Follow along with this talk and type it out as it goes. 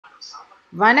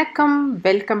வணக்கம்,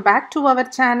 welcome back to our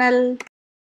channel.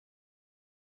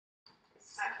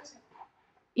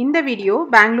 இந்த video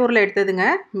பெங்களூரில் எடுத்ததுங்க.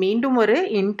 மீண்டும் ஒரு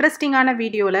இன்ட்ரெஸ்டிங்கான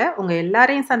வீடியோவில் உங்கள்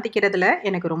எல்லாரையும் சந்திக்கிறதுல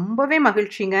எனக்கு ரொம்பவே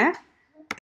மகிழ்ச்சிங்க.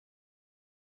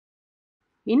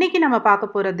 இன்னைக்கு நம்ம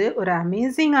பார்க்க போகிறது ஒரு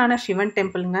அமேசிங்கான சிவன்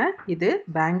டெம்பிள்ங்க. இது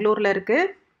பெங்களூரில்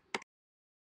இருக்குது.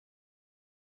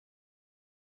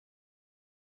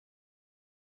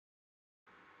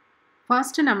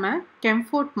 ஃபர்ஸ்ட்டு நம்ம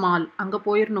கெம்ஃபோர்ட் மால் அங்கே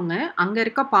போயிடணுங்க. அங்கே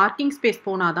இருக்க பார்க்கிங் ஸ்பேஸ்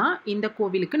போனால் தான் இந்த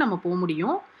கோவிலுக்கு நம்ம போக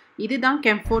முடியும். இதுதான்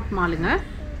கெம்ஃபோர்ட் மாலுங்க.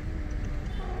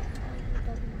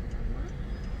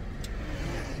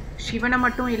 சிவனை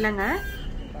மட்டும் இல்லைங்க,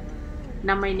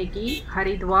 நம்ம இன்னைக்கு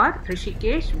ஹரித்வார்,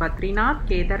 ரிஷிகேஷ், பத்ரிநாத்,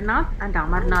 கேதார்நாத் அண்ட்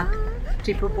அமர்நாத்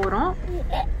ட்ரிப்பு போகிறோம்.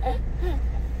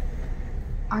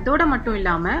 அதோட மட்டும்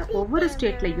இல்லாமல் ஒவ்வொரு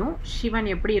ஸ்டேட்லையும் சிவன்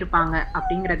எப்படி இருப்பாங்க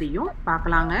அப்படிங்கிறதையும்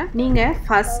பார்க்கலாங்க. நீங்கள்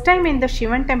ஃபர்ஸ்ட் டைம் இந்த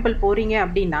சிவன் டெம்பிள் போகிறீங்க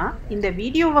அப்படின்னா இந்த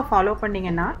வீடியோவை ஃபாலோ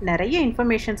பண்ணிங்கன்னா நிறைய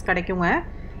இன்ஃபர்மேஷன்ஸ் கிடைக்குங்க.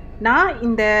 நான்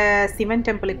இந்த சிவன்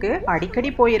டெம்பிளுக்கு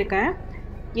அடிக்கடி போயிருக்கேன்.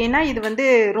 ஏன்னா இது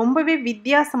ரொம்பவே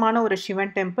வித்தியாசமான ஒரு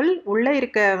சிவன் டெம்பிள். உள்ளே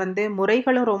இருக்க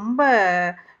முறைகளும் ரொம்ப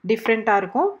டிஃப்ரெண்ட்டாக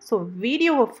இருக்கும். ஸோ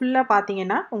வீடியோவை ஃபுல்லாக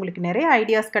பார்த்தீங்கன்னா உங்களுக்கு நிறைய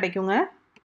ஐடியாஸ் கிடைக்குங்க.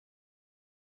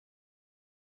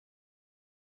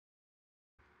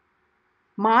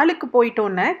 மாலுக்கு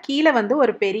போயிட்டோன்னே கீழே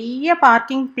ஒரு பெரிய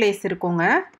பார்க்கிங் பிளேஸ் இருக்குங்க.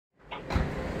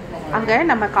 அங்கே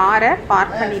நம்ம காரை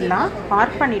பார்க் பண்ணிடலாம்.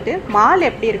 பார்க் பண்ணிவிட்டு மால்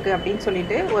எப்படி இருக்குது அப்படின்னு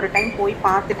சொல்லிட்டு ஒரு டைம் போய்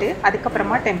பார்த்துட்டு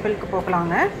அதுக்கப்புறமா டெம்பிளுக்கு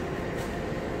போகலாங்க.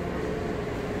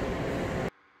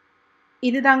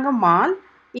 இதுதாங்க மால்.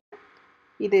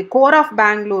 இது கோர் ஆஃப்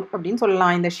பெங்களூர் அப்படின்னு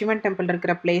சொல்லலாம் இந்த சிவன் டெம்பிள்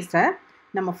இருக்கிற பிளேஸை.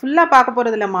 நம்ம ஃபுல்லாக பார்க்க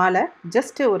போகிறதுல மாலை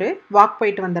ஜஸ்ட் ஒரு வாக்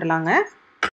போயிட்டு வந்துடலாங்க.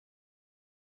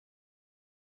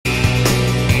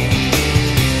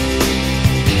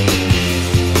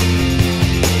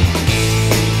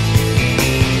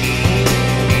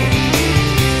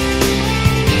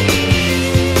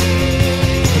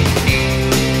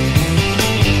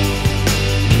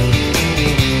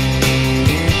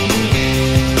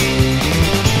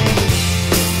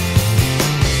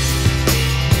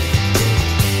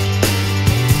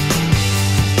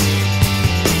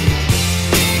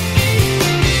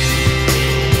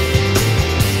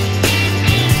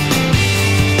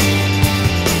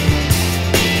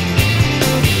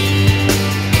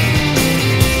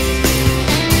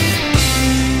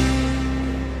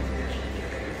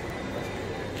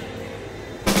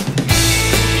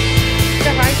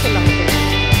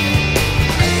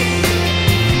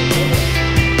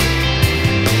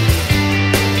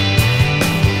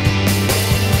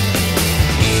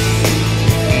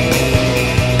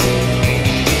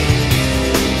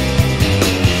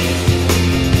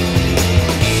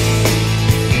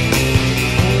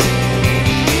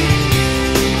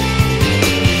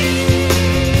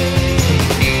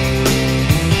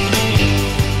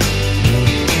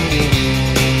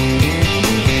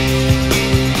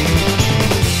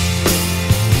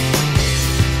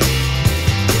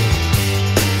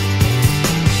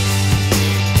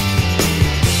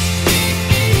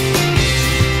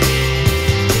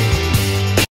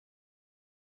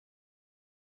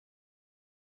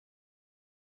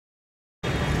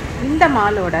 இந்த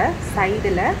மாலோட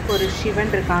சைடில் ஒரு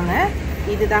சிவன் இருக்காங்க.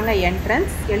 இதுதாங்க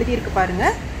என்ட்ரன்ஸ். எழுதியிருக்கு பாருங்க,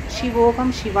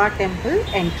 ஷிவோகம் சிவா டெம்பிள்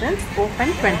என்ட்ரன்ஸ்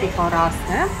ஓப்பன் 24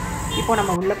 ஹவர்ஸ்ங்க. இப்போ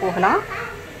நம்ம உள்ளே போகலாம்.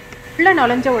 உள்ளே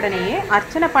நுழைஞ்ச உடனேயே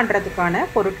அர்ச்சனை பண்ணுறதுக்கான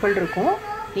பொருட்கள் இருக்கும்.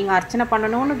 நீங்கள் அர்ச்சனை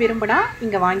பண்ணணும்னு விரும்பினா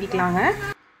இங்கே வாங்கிக்கலாங்க.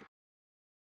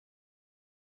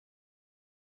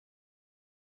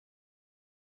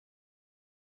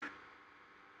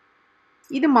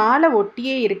 இது மாலை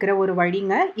ஒட்டியே இருக்கிற ஒரு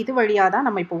வழிங்க. இது வழியாக தான்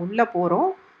நம்ம இப்போ உள்ளே போகிறோம்.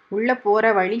 உள்ளே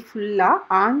போகிற வழி ஃபுல்லாக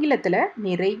ஆங்கிலத்தில்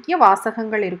நிறைய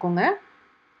வாசகங்கள் இருக்குங்க.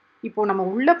 இப்போது நம்ம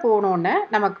உள்ளே போனோன்னே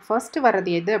நமக்கு ஃபர்ஸ்ட்டு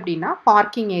வர்றது எது அப்படின்னா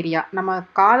பார்க்கிங் ஏரியா. நம்ம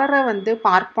காரை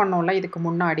பார்க் பண்ணோம்ல இதுக்கு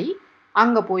முன்னாடி,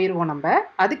 அங்கே போயிடுவோம் நம்ம.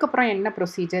 அதுக்கப்புறம் என்ன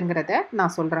ப்ரொசீஜருங்கிறத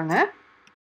நான் சொல்கிறேங்க.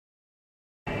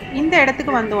 இந்த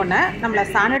இடத்துக்கு வந்தோடனே நம்மளை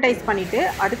சானிடைஸ் பண்ணிவிட்டு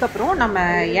அதுக்கப்புறம் நம்ம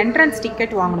என்ட்ரன்ஸ்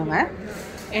டிக்கெட் வாங்கணுங்க.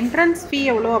 என்ட்ரன்ஸ் ஃபீ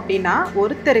எவ்வளோ அப்படின்னா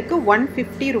ஒருத்தருக்கு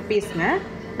 150 ருபீஸ்ங்க.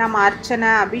 நம்ம அர்ச்சனை,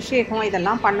 அபிஷேகம்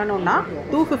இதெல்லாம் பண்ணணுன்னா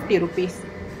 250 ருபீஸ்.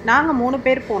 நாங்கள் 3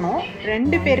 பேர் போனோம்.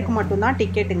 2 பேருக்கு மட்டும்தான்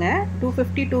டிக்கெட்டுங்க.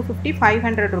 250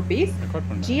 500 ருபீஸ்.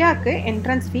 ஜியாவுக்கு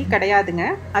என்ட்ரன்ஸ் ஃபீ கிடையாதுங்க.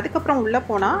 அதுக்கப்புறம் உள்ளே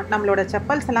போனால் நம்மளோட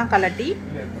செப்பல்ஸ் எல்லாம் கலட்டி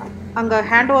அங்கே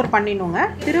ஹேண்ட் ஓவர் பண்ணிடணுங்க.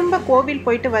 திரும்ப கோவில்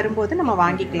போயிட்டு வரும்போது நம்ம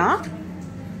வாங்கிக்கலாம்.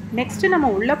 நெக்ஸ்ட்டு நம்ம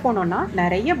உள்ளே போனோன்னா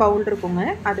நிறைய பவுல் இருக்குங்க.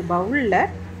 அது பவுலில்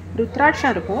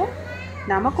ருத்ராட்சம் இருக்கும்.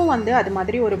 நமக்கும் வந்து அது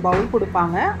மாதிரி ஒரு பவுல்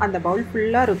கொடுப்பாங்க. அந்த பவுல்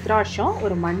ஃபுல்லாக ருத்ராட்சம்,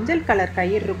 ஒரு மஞ்சள் கலர்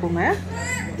கயிறு இருக்குங்க.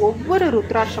 ஒவ்வொரு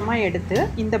ருத்ராட்சமாக எடுத்து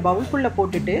இந்த பவுல்குள்ளே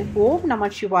போட்டுட்டு ஓம்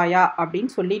நம சிவாயா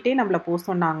அப்படின்னு சொல்லிகிட்டே நம்மளை போக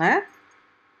சொன்னாங்க.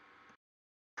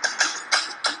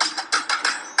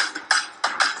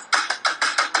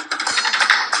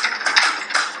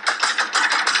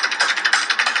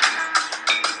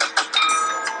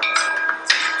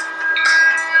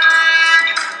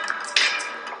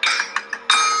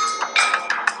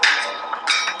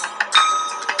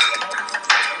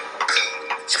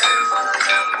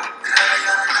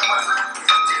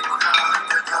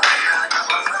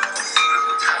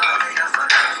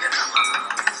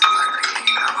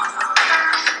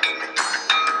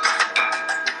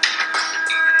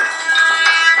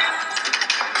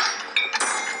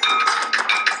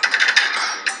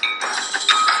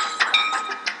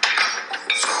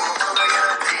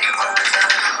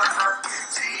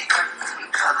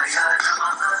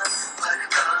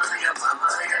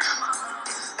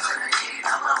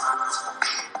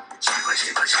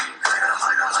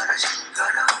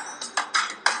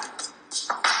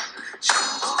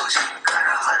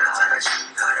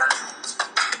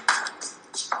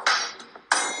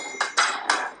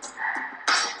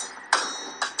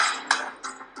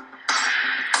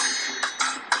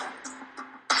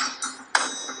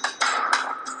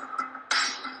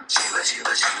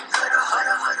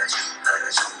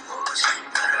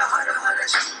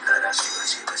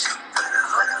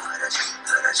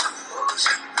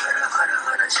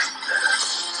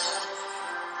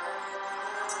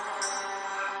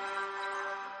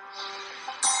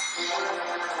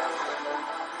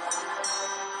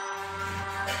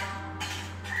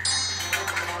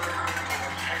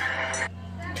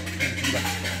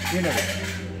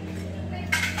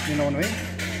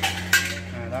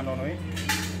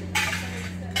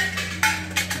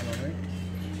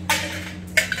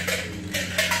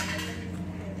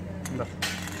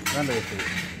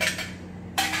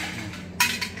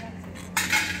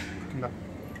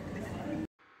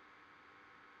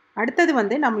 அடுத்தது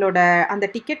வந்து நம்மளோட அந்த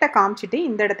டிக்கெட்டை காமிச்சிட்டு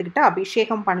இந்த இடத்துக்கிட்ட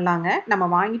அபிஷேகம் பண்ணலாங்க. நம்ம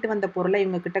வாங்கிட்டு வந்த பொருளை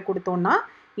இவங்கக்கிட்ட கொடுத்தோன்னா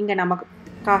இங்கே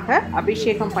நமக்காக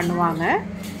அபிஷேகம் பண்ணுவாங்க.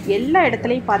 எல்லா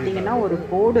இடத்துலையும் பார்த்தீங்கன்னா ஒரு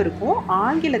போர்டு இருக்கும்.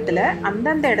 ஆங்கிலத்தில்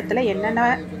அந்தந்த இடத்துல என்னென்ன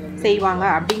செய்வாங்க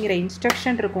அப்படிங்கிற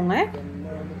இன்ஸ்ட்ரக்ஷன் இருக்குங்க.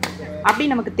 அப்படி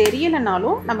நமக்கு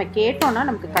தெரியலைனாலும் நம்ம கேட்டோன்னா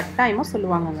நமக்கு கட்டாயமாக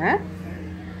சொல்லுவாங்கங்க.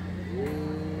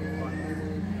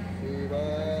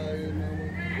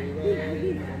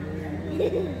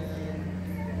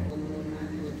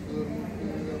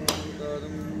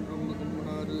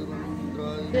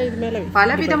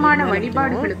 பலவிதமான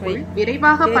வழிபாடுகளுக்குள்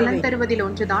விரைவாக பலன் தருவதில்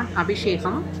ஒன்றுதான்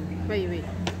அபிஷேகம்.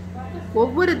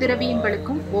 ஒவ்வொரு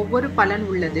திரவியங்களுக்கும் ஒவ்வொரு பலன்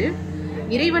உள்ளது.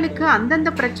 இறைவனுக்கு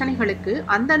அந்தந்த பிரச்சனைகளுக்கு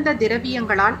அந்தந்த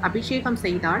திரவியங்களால் அபிஷேகம்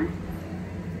செய்தால்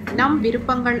நம்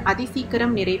விருப்பங்கள்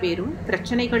அதிசீக்கிரம் நிறைவேறும்,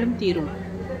 பிரச்சனைகளும் தீரும்.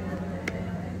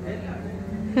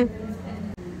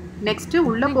 நெக்ஸ்ட்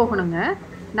உள்ள போகணுங்க.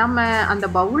 நம்ம அந்த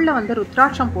பவுலில் வந்து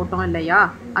ருத்ராட்சம் போட்டோம் இல்லையா,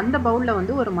 அந்த பவுலில்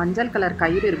வந்து ஒரு மஞ்சள் கலர்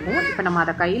கயிறு இருக்கும். இப்போ நம்ம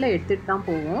அதை கையில் எடுத்துகிட்டு தான்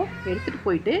போவோம். எடுத்துகிட்டு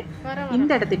போயிட்டு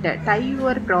இந்த இடத்துட்ட tie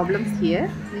your problems here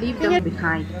leave them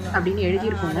behind அப்படின்னு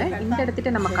எழுதியிருக்கோங்க. இந்த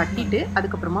இடத்துட்ட நம்ம கட்டிட்டு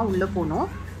அதுக்கப்புறமா உள்ளே போகணும்.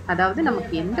 அதாவது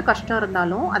நமக்கு எந்த கஷ்டம்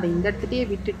இருந்தாலும் அதை இந்த இடத்துட்டே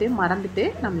விட்டுட்டு மறந்துட்டு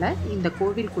நம்மளை இந்த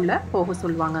கோவிலுக்குள்ளே போக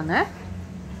சொல்லுவாங்கங்க.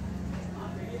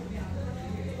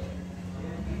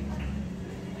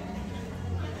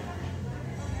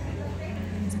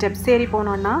 ஸ்டெப்ஸ் ஏறி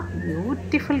போனோன்னா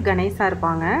பியூட்டிஃபுல் கணேஷாக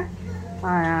இருப்பாங்க.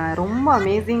 ரொம்ப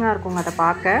அமேசிங்காக இருக்குங்க அதை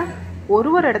பார்க்க. ஒரு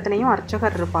இடத்துலையும்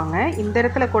அர்ச்சகர் இருப்பாங்க. இந்த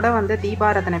இடத்துல கூட வந்து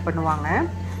தீபாராதனை பண்ணுவாங்க.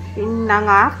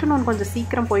 நாங்கள் ஆஃப்டர்நூன் கொஞ்சம்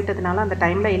சீக்கிரம் போயிட்டதுனால அந்த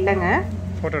டைமில் இல்லைங்க.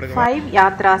 5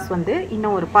 யாத்ராஸ் வந்து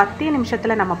இன்னும் ஒரு 10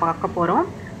 நிமிஷத்தில் நம்ம பார்க்க போகிறோம்.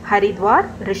 ஹரித்வார்,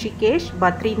 ரிஷிகேஷ்,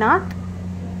 பத்ரிநாத்,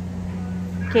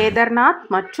 கேதார்நாத்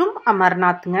மற்றும்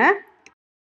அமர்நாத்ங்க.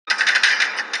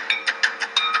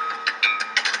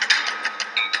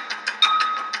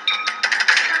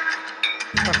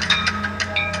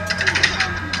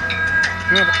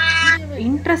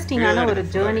 இன்ட்ரெஸ்டிங்கான ஒரு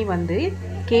ஜேர்னி வந்து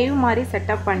கேவ் மாதிரி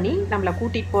செட்டப் பண்ணி நம்மளை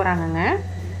கூட்டிகிட்டு போகிறாங்கங்க.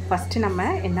 ஃபஸ்ட்டு நம்ம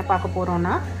என்ன பார்க்க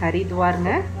போகிறோன்னா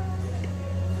ஹரித்வாருங்க.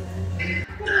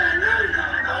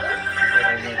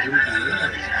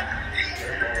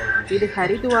 இது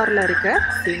ஹரித்வாரில் இருக்க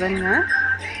சிவங்க.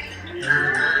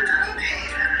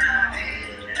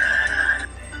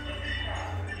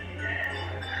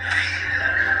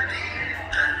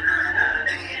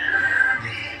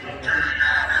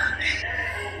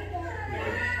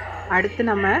 அடுத்து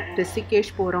நம்ம ரிஷிகேஷ்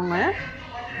போகிறோங்க.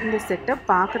 இந்த செட்டப்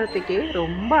பார்க்குறதுக்கே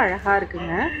ரொம்ப அழகாக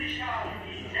இருக்குங்க.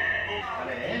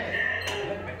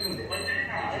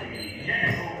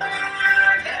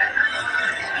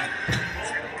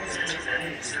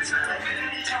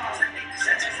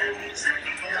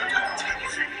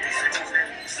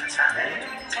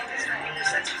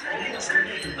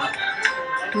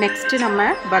 நெக்ஸ்ட் நம்ம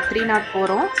பத்ரிநாத்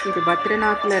போறோம். இது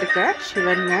பத்ரிநாத்ல இருக்க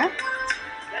சிவன்ங்க.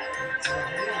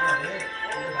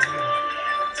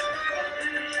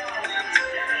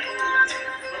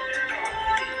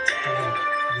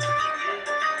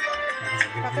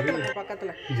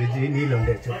 பக்கத்துல ஜெஜி நீல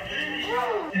ఉండేచ్చు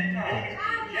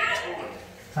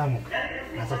సాము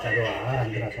అసలు చదవా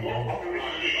అందరూ అసలు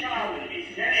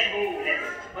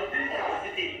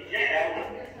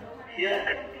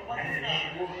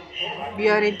we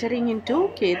are entering into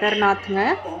Kedarnathங்க.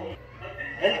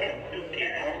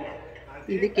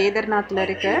 இது கேதார்நாத்ல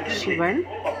இருக்க Sivan.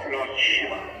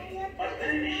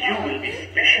 You will be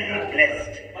specially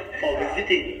blessed for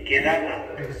visiting Kedarnath.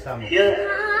 Here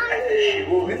at the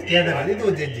Shivoham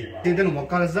ఇది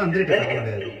మొక్కాల్సి అందరికీ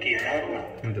to Kedarnath,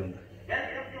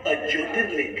 a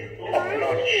Jyotirling of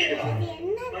Lord Shiva.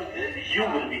 You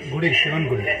will be specially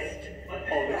blessed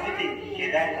for visiting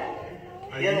Kedarnath.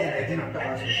 Here at the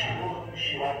Shivoham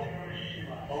Shiva Temple.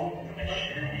 Om Namah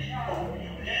Shivaya. Om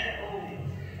Namah Shivaya.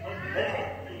 Welcome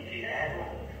to Kedarnath.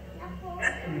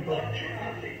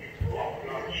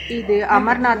 இது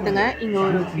அமர்நாத்ங்க. இங்க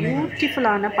ஒரு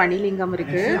பியூட்டிஃபுல்லான பனிலிங்கம்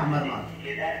இருக்கு.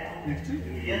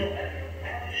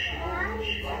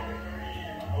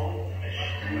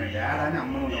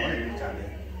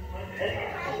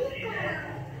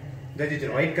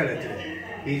 White colour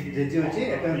ఈ judge వచ్చి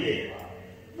ఎక్కడ ఉంది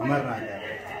అమర్నాథ్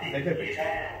దగ్గర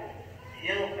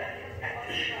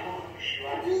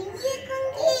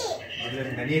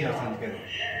నీళ్ళు వస్తుంది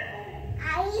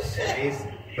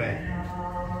పేరు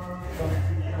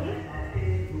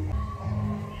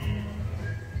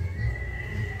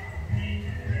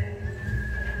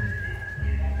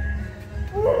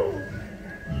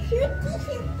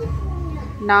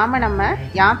நம்ம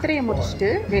யாத்திரையை முடிச்சுட்டு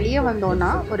வெளியே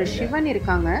வந்தோம்னா ஒரு சிவன்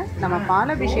இருக்காங்க. நம்ம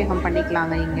பாலாபிஷேகம்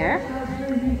பண்ணிக்கலாங்க இங்க.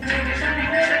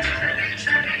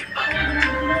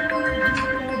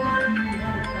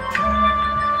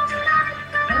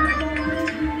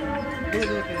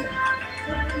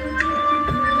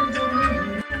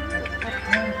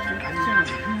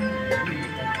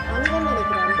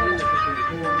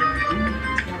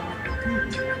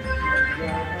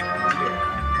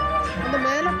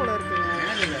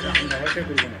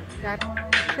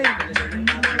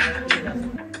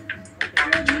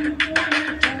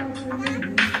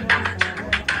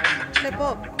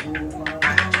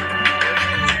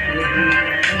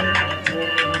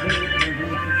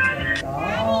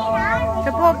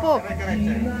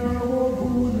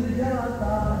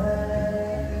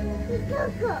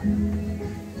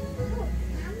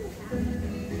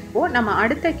 நம்ம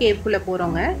அடுத்த கேவ்க்குள்ள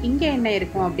போறோங்க. இங்க என்ன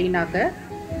இருக்கும் அப்படின்னாக்க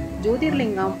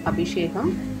ஜோதிர்லிங்கம் அபிஷேகம்.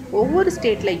 ஒவ்வொரு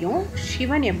ஸ்டேட்லையும்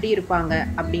சிவன் எப்படி இருப்பாங்க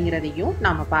அப்படிங்கிறதையும்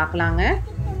நாம பார்க்கலாங்க.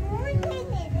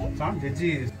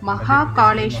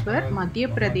 மகாகாலேஸ்வர் மத்திய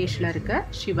பிரதேஷ்ல இருக்க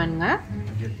சிவன்ங்க.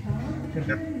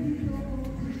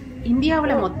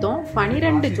 இந்தியாவில் மொத்தம்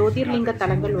 12 ஜோதிர்லிங்க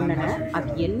தலங்கள் உள்ளன. அது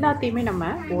எல்லாத்தையுமே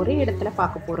நம்ம ஒரே இடத்துல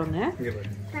பார்க்க போறோங்க.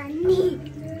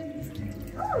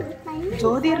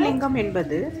 ஜோதிர்லிங்கம்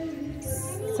என்பது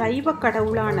சைவ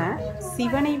கடவுளான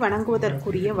சிவனை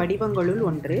வணங்குவதற்குரிய வடிவங்களுள்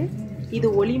ஒன்று. இது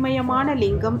ஒளிமயமான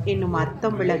லிங்கம் என்னும்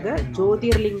அர்த்தம் விளங்க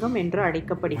ஜோதிர்லிங்கம் என்று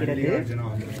அழைக்கப்படுகிறது.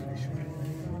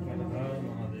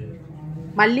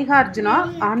 மல்லிகார்ஜுனா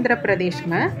ஆந்திர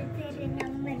பிரதேஷ்ங்க.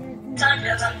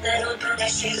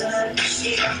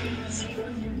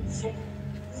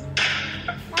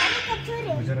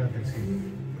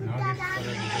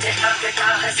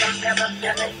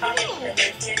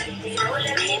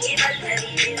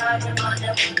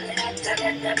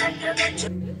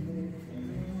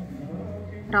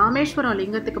 ராமேஸ்வரம்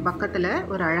லிங்கத்துக்கு பக்கத்துல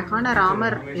ஒரு அழகான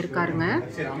ராமர் இருக்காருங்க.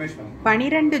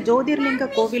 12 ஜோதிர்லிங்க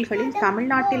கோவில்களில்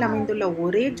தமிழ்நாட்டில் அமைந்துள்ள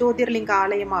ஒரே ஜோதிர்லிங்க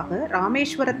ஆலயமாக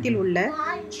ராமேஸ்வரத்தில் உள்ள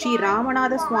ஸ்ரீ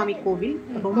ராமநாத சுவாமி கோவில்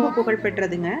ரொம்ப புகழ்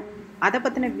பெற்றதுங்க. அதை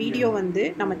பற்றின வீடியோ வந்து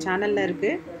நம்ம சேனலில்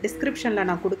இருக்குது. டிஸ்கிரிப்ஷனில்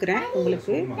நான் கொடுக்குறேன்.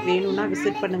 உங்களுக்கு வேணும்னா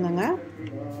விசிட் பண்ணுங்க.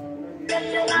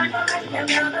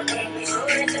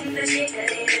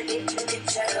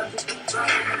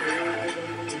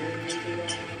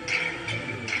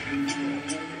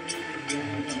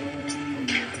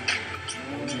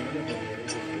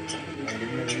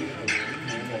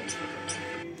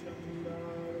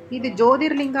 இது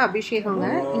ஜோதிர்லிங்க அபிஷேகங்க.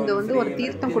 இங்க வந்து ஒரு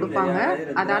தீர்த்தம் கொடுப்பாங்க.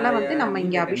 அதால வந்து நம்ம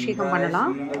இங்க அபிஷேகம்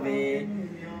பண்ணலாம்.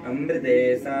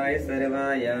 அம்ருதேசாய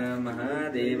சர்வாய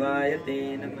மகாதேவாய தே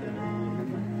நமः.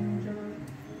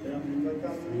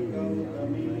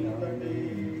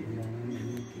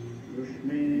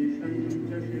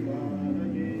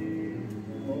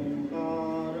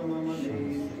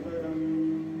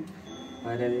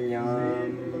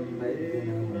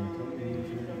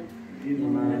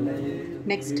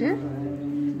 நெக்ஸ்ட்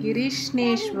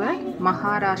கிருஷ்ணேஸ்வர்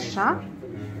மகாராஷ்டிரா.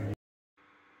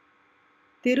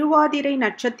 திருவாதிரை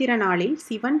நட்சத்திர நாளில்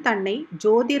சிவன் தன்னை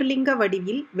ஜோதிர்லிங்க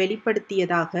வடிவில்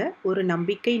வெளிப்படுத்தியதாக ஒரு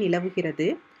நம்பிக்கை நிலவுகிறது.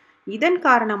 இதன்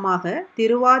காரணமாக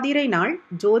திருவாதிரை நாள்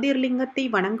ஜோதிர்லிங்கத்தை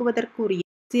வணங்குவதற்குரிய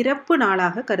சிறப்பு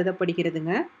நாளாக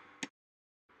கருதப்படுகிறதுங்க.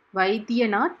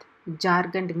 வைத்தியநாத்,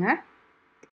 ஜார்க்கண்டுங்க.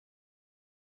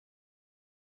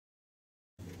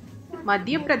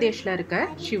 மத்திய பிரதேஷ்ல இருக்க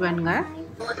சிவன்ங்க.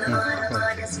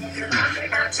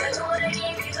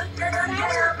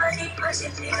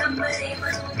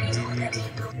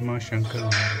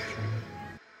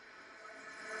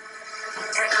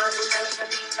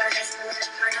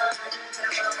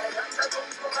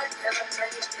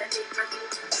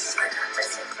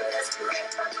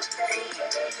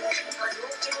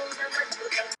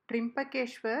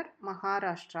 ட்ரிம்பகேஸ்வர்,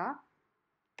 மகாராஷ்டிரா.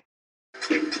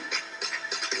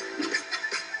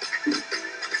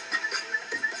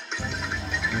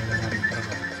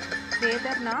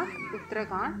 கேதார்நாத்,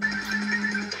 உத்தரகாண்ட்.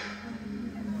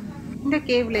 இந்த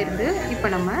கேவ்ல இருந்து இப்ப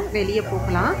நம்ம வெளியே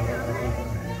போகலாம்.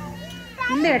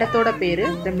 இந்த இடத்தோட பேரு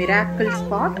தி மிராக்கிள்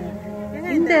ஸ்பாட்.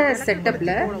 இந்த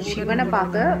செட்டப்ல சிவனை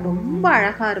பார்க்க ரொம்ப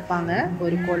அழகா இருப்பாங்க.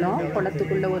 ஒரு குளம்,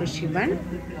 குளத்துக்குள்ள ஒரு சிவன்.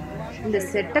 இந்த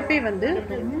செட்டப்பே வந்து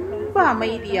ரொம்ப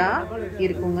அமைதியா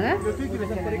இருக்குங்க.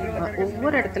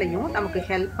 ஒவ்வொரு இடத்துலையும் நமக்கு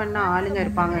ஹெல்ப் பண்ண ஆளுங்க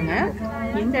இருப்பாங்கங்க.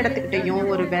 இந்த இடத்துக்கிட்டையும்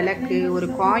ஒரு விளக்கு, ஒரு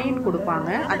காயின் கொடுப்பாங்க.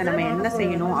 அதை நம்ம என்ன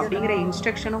செய்யணும் அப்படிங்கிற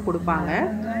இன்ஸ்ட்ரக்ஷனும் கொடுப்பாங்க.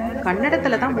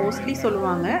 கன்னடத்துல தான் மோஸ்ட்லி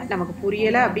சொல்லுவாங்க. நமக்கு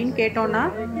புரியலை அப்படின்னு கேட்டோம்னா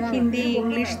ஹிந்தி,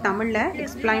 இங்கிலீஷ், தமிழில்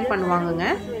எக்ஸ்பிளைன் பண்ணுவாங்கங்க.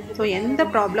 ஸோ எந்த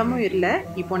ப்ராப்ளமும் இல்லை.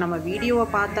 இப்போ நம்ம வீடியோவை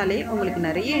பார்த்தாலே உங்களுக்கு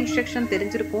நிறைய இன்ஸ்ட்ரக்ஷன்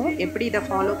தெரிஞ்சிருக்கும் எப்படி இதை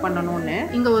ஃபாலோ பண்ணணும்னு.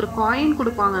 இங்கே ஒரு காயின்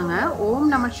கொடுப்பாங்கங்க. ஓம்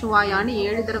நம சிவாயான்னு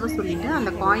 7 தடவை சொல்லிட்டு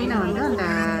அந்த காயினை வந்து அந்த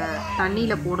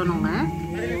தண்ணியில் போடணுங்க.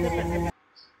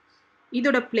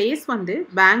 இதோட பிளேஸ் வந்து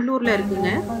பெங்களூர்ல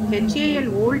இருக்குங்க. HAL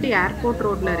ஓல்டு ஏர்போர்ட்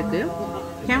ரோட்ல இருக்கு.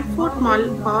 கெம்ஃபோர்ட் mall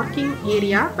parking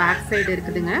area back side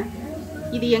இருக்குதுங்க.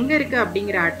 இது எங்க இருக்கு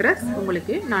அப்படிங்கிற அட்ரஸ்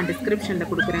உங்களுக்கு நான் டிஸ்கிரிப்ஷன்ல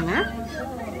கொடுக்குறேங்க.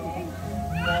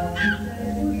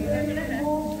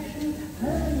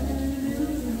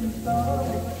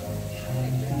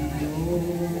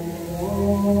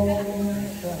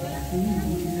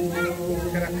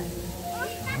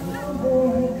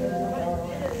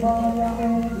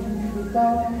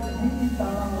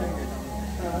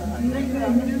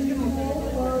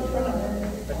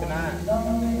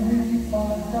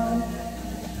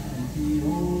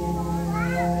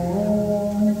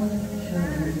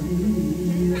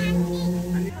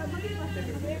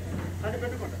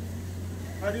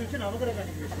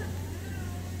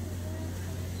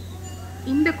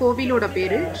 இந்த கோவிலோட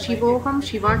பேரு சிவோஹம்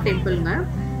சிவா டெம்பிள்ங்க.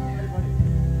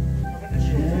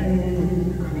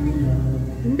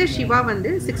 இந்த சிவா வந்து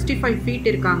 65 ஃபீட்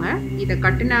இருக்காங்க. இதை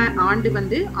கட்டின ஆண்டு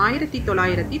வந்து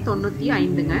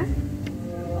 1995ங்க.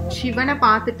 சிவனை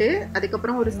பார்த்துட்டு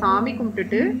அதுக்கப்புறம் ஒரு சாமி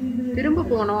கும்பிட்டுட்டு திரும்ப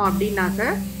போனோம் அப்படின்னாக்க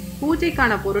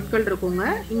பூஜைக்கான பொருட்கள் இருக்குங்க.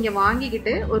 இங்க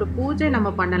வாங்கிக்கிட்டு ஒரு பூஜை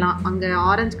நம்ம பண்ணலாம். அங்க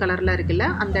ஆரஞ்சு கலர்ல இருக்குல்ல,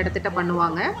 அந்த இடத்துட்ட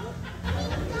பண்ணுவாங்க.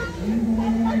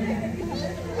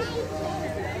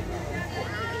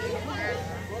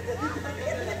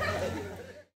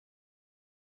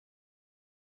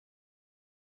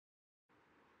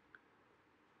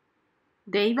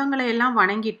 தெய்வங்களை எல்லாம்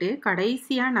வணங்கிட்டு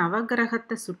கடைசியா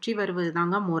நவகிரகத்தை சுற்றி வருவது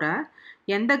தாங்க முறை.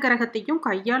 எந்த கிரகத்தையும்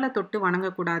கையால தொட்டு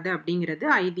வணங்கக்கூடாது அப்படிங்கிறது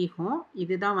ஐதீகம்.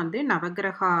 இதுதான் வந்து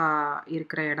நவகிரகா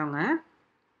இருக்கிற இடங்க.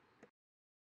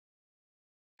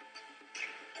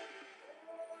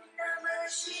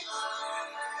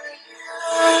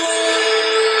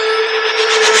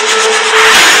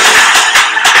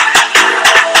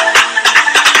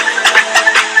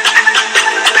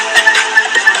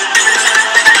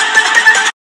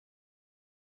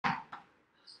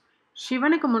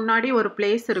 சிவனுக்கு முன்னாடி ஒரு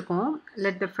பிளேஸ் இருக்கும்.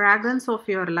 Let the fragrance of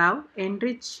your love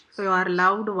enrich your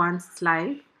loved one's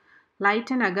life.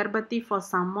 Light an agarbatti for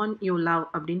someone you love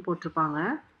அப்படின்னு போட்டிருப்பாங்க.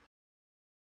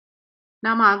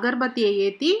 நாம அகர்பத்தியை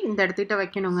ஏற்றி இந்த இடத்துக்கிட்ட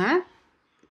வைக்கணுங்க.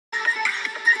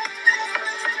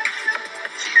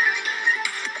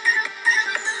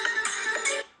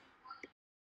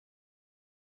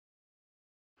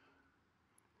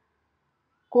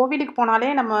 கோவிலுக்கு போனாலே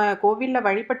நம்ம கோவிலில்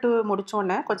வழிபட்டு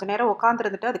முடித்தோன்னே கொஞ்சம் நேரம்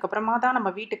உட்காந்துருந்துட்டு அதுக்கப்புறமா தான் நம்ம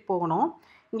வீட்டுக்கு போகணும்.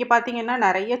 இங்கே பார்த்தீங்கன்னா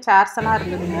நிறைய சேர்ஸ் எல்லாம்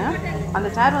இருந்ததுங்க. அந்த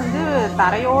சேர் வந்து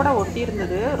தரையோடு ஒட்டி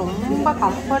இருந்தது. ரொம்ப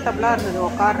கம்ஃபர்டபுளாக இருந்தது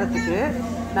உட்காடுறதுக்கு.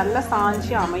 நல்லா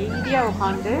சாஞ்சி அமைதியாக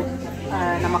உட்காந்து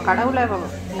நம்ம கடவுளை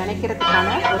நினைக்கிறதுக்கான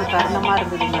ஒரு தருணமாக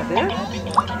இருந்ததுங்க அது.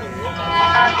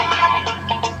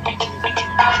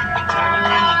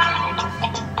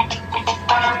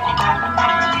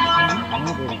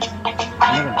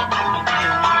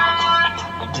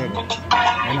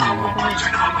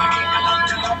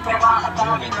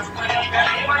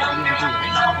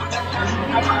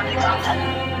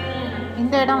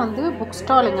 இந்த இடம் வந்து புக்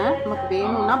ஸ்டாலுங்க. நமக்கு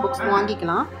வேணும்னா புக்ஸ்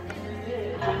வாங்கிக்கலாம்.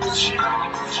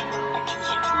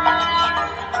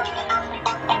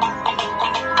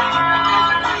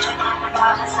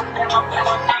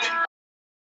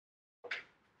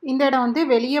 இந்த இடம் வந்து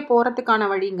வெளியே போகிறதுக்கான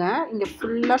வழிங்க. இங்கே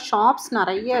ஃபுல்லாக ஷாப்ஸ்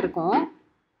நிறைய இருக்கும்.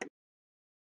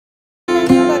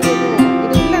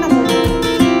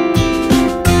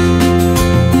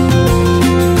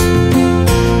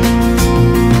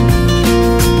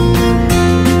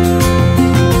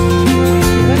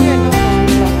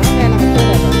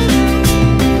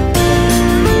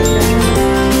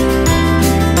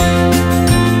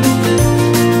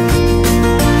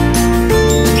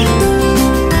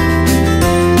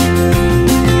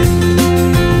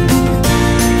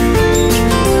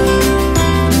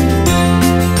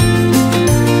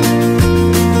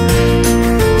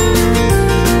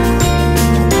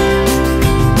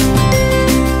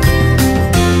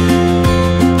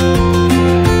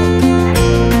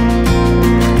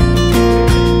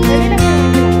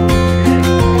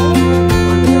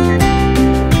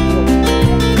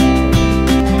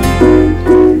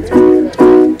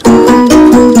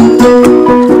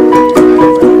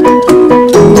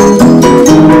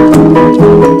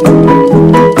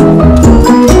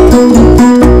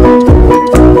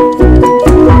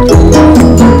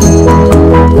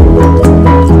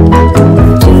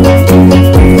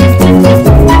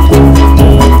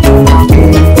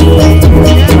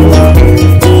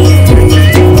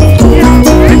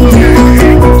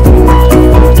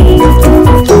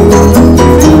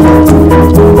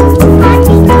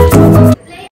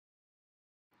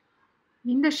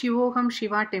 இந்த ஷிவோகம்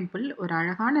சிவா டெம்பிள் ஒரு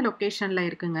அழகான லொக்கேஷனில்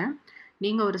இருக்குங்க.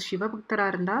 நீங்கள் ஒரு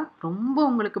சிவபக்தராக இருந்தால் ரொம்ப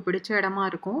உங்களுக்கு பிடிச்ச இடமா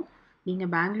இருக்கும்.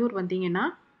 நீங்கள் பெங்களூர் வந்தீங்கன்னா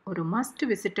ஒரு மஸ்ட்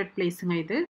விசிட்டட் பிளேஸுங்க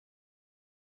இது.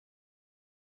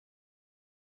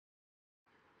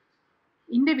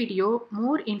 இந்த வீடியோ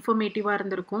மோர் இன்ஃபர்மேட்டிவாக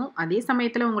இருந்திருக்கும். அதே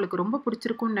சமயத்தில் உங்களுக்கு ரொம்ப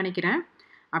பிடிச்சிருக்கும்னு நினைக்கிறேன்.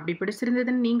 அப்படி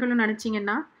பிடிச்சிருந்ததுன்னு நீங்களும்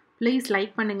நினச்சிங்கன்னா ப்ளீஸ்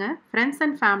லைக் பண்ணுங்கள். ஃப்ரெண்ட்ஸ்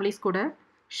அண்ட் ஃபேமிலிஸ் கூட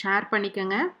ஷேர்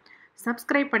பண்ணிக்கோங்க.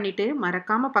 சப்ஸ்கிரைப் பண்ணிவிட்டு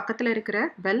மறக்காமல் பக்கத்தில் இருக்கிற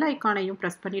பெல் ஐக்கானையும்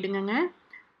ப்ரெஸ் பண்ணிவிடுங்க.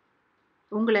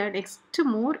 உங்களை நெக்ஸ்ட்டு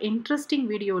மோர் இன்ட்ரெஸ்டிங்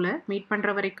வீடியோவில் மீட்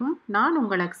பண்ணுற வரைக்கும் நான்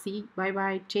உங்கள் அக்ஸி. Bye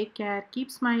bye, take care,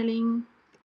 keep smiling.